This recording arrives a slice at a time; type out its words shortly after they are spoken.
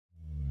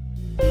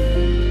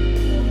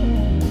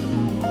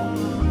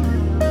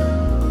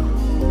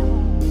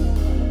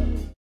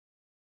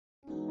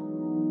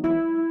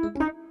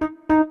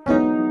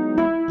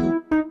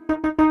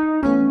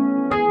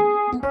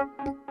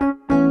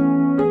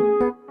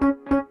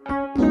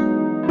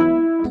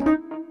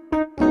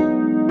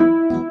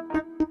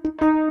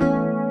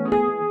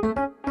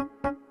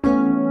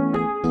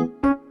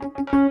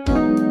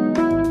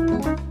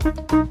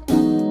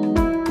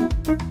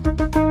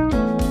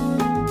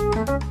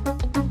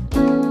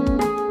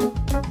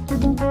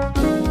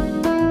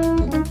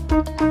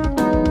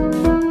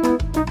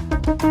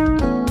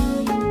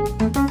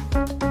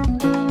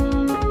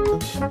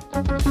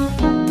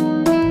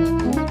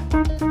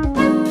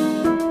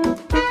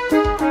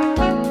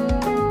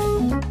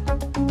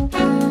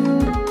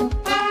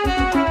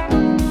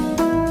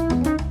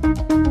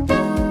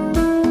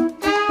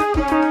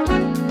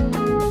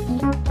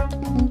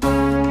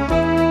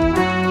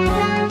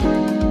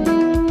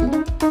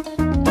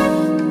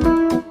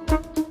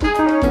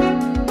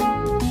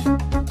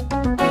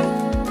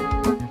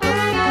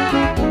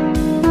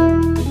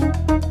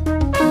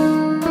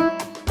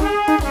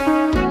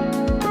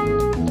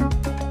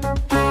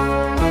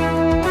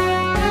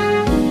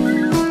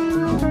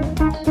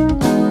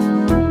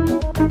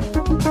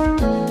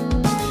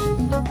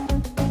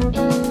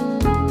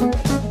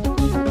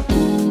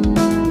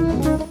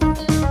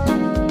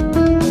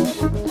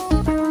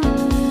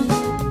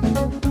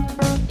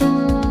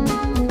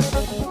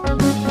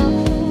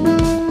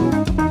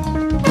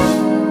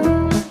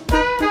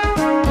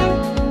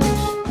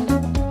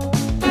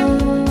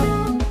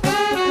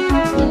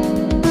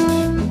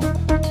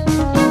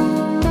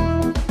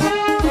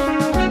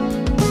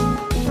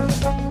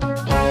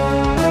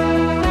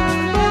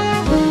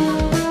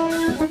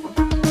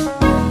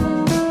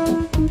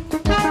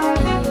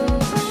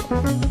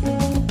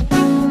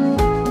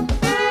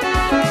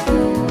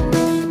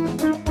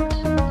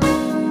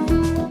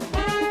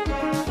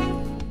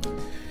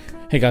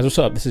Hey guys, what's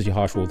up? This is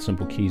Yamaha with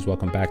Simplekeyz.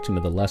 Welcome back to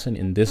another lesson.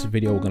 In this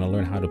video, we're going to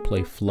learn how to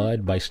play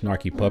Flood by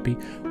Snarky Puppy.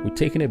 We're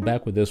taking it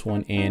back with this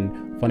one,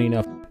 and funny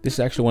enough, this is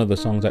actually one of the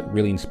songs that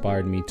really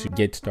inspired me to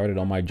get started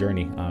on my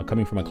journey.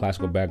 Coming from a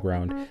classical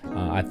background,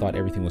 I thought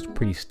everything was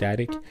pretty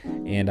static,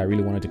 and I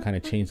really wanted to kind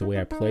of change the way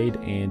I played,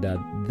 and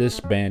this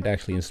band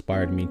actually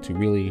inspired me to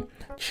really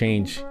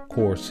change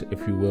course,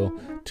 if you will,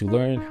 to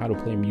learn how to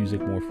play music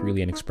more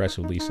freely and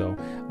expressively. So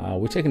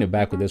we're taking it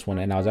back with this one,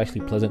 and I was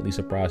actually pleasantly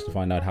surprised to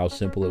find out how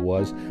simple it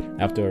was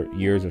after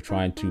years of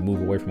trying to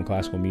move away from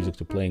classical music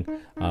to playing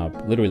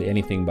literally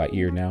anything by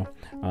ear now.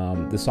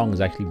 This song is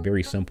actually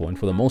very simple, and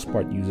for the most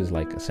part uses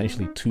like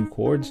essentially 2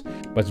 chords,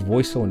 but it's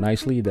voiced so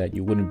nicely that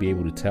you wouldn't be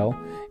able to tell,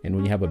 and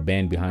when you have a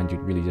band behind you,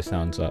 it really just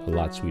sounds a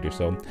lot sweeter.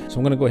 So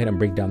I'm gonna go ahead and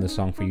break down this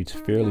song for you. It's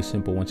fairly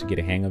simple once you get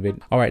a hang of it.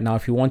 All right, now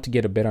if you want to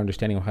get a better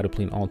understanding of how to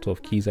play in all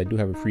 12 keys, I do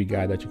have a free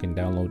guide that you can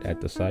download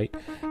at the site.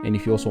 And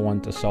if you also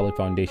want a solid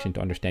foundation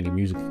to understanding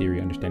music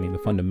theory, understanding the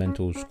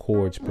fundamentals,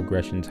 chords,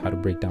 progressions, how to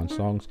break down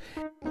songs,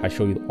 I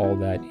show you all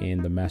that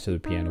in the Master the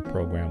Piano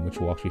program, which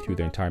walks you through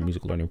the entire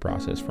music learning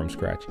process from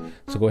scratch.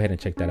 So go ahead and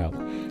check that out.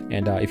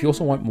 And if you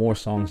also want more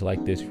songs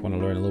like this, if you want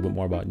to learn a little bit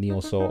more about neo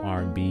soul,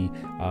 R&B,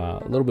 a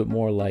little bit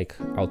more like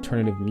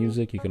alternative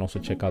music, you can also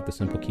check out the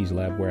Simplekeyz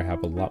lab, where I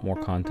have a lot more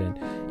content.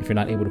 If you're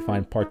not able to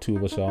find part 2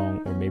 of a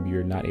song, or maybe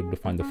you're not able to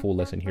find the full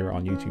lesson here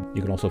on YouTube,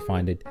 you can also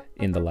find it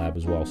in the lab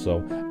as well. So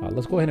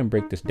let's go ahead and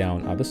break this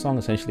down. This song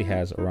essentially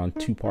has around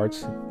 2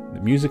 parts.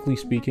 Musically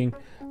speaking,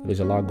 there's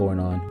a lot going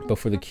on, but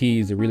for the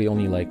keys, there are really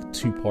only like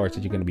 2 parts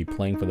that you're going to be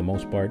playing for the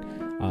most part.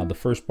 The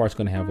first part's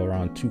going to have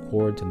around 2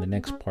 chords, and the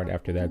next part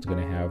after that is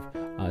going to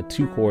have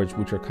 2 chords,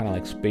 which are kind of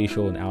like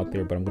spatial and out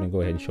there, but I'm going to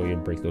go ahead and show you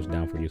and break those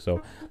down for you.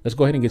 So let's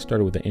go ahead and get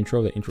started with the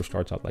intro. The intro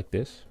starts out like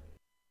this.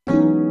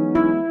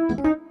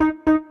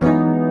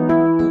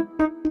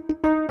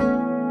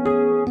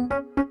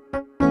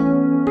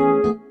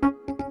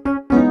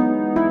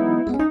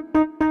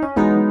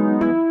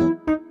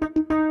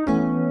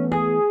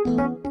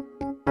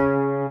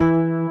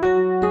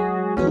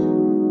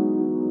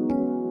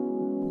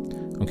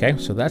 Okay,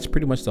 so that's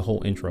pretty much the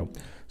whole intro.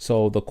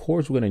 So the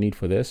chords we're going to need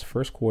for this,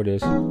 first chord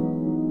is,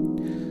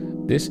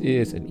 this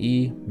is an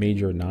E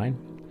major 9.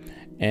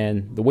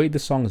 And the way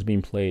this song is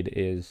being played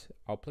is,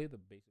 I'll play the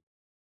basic.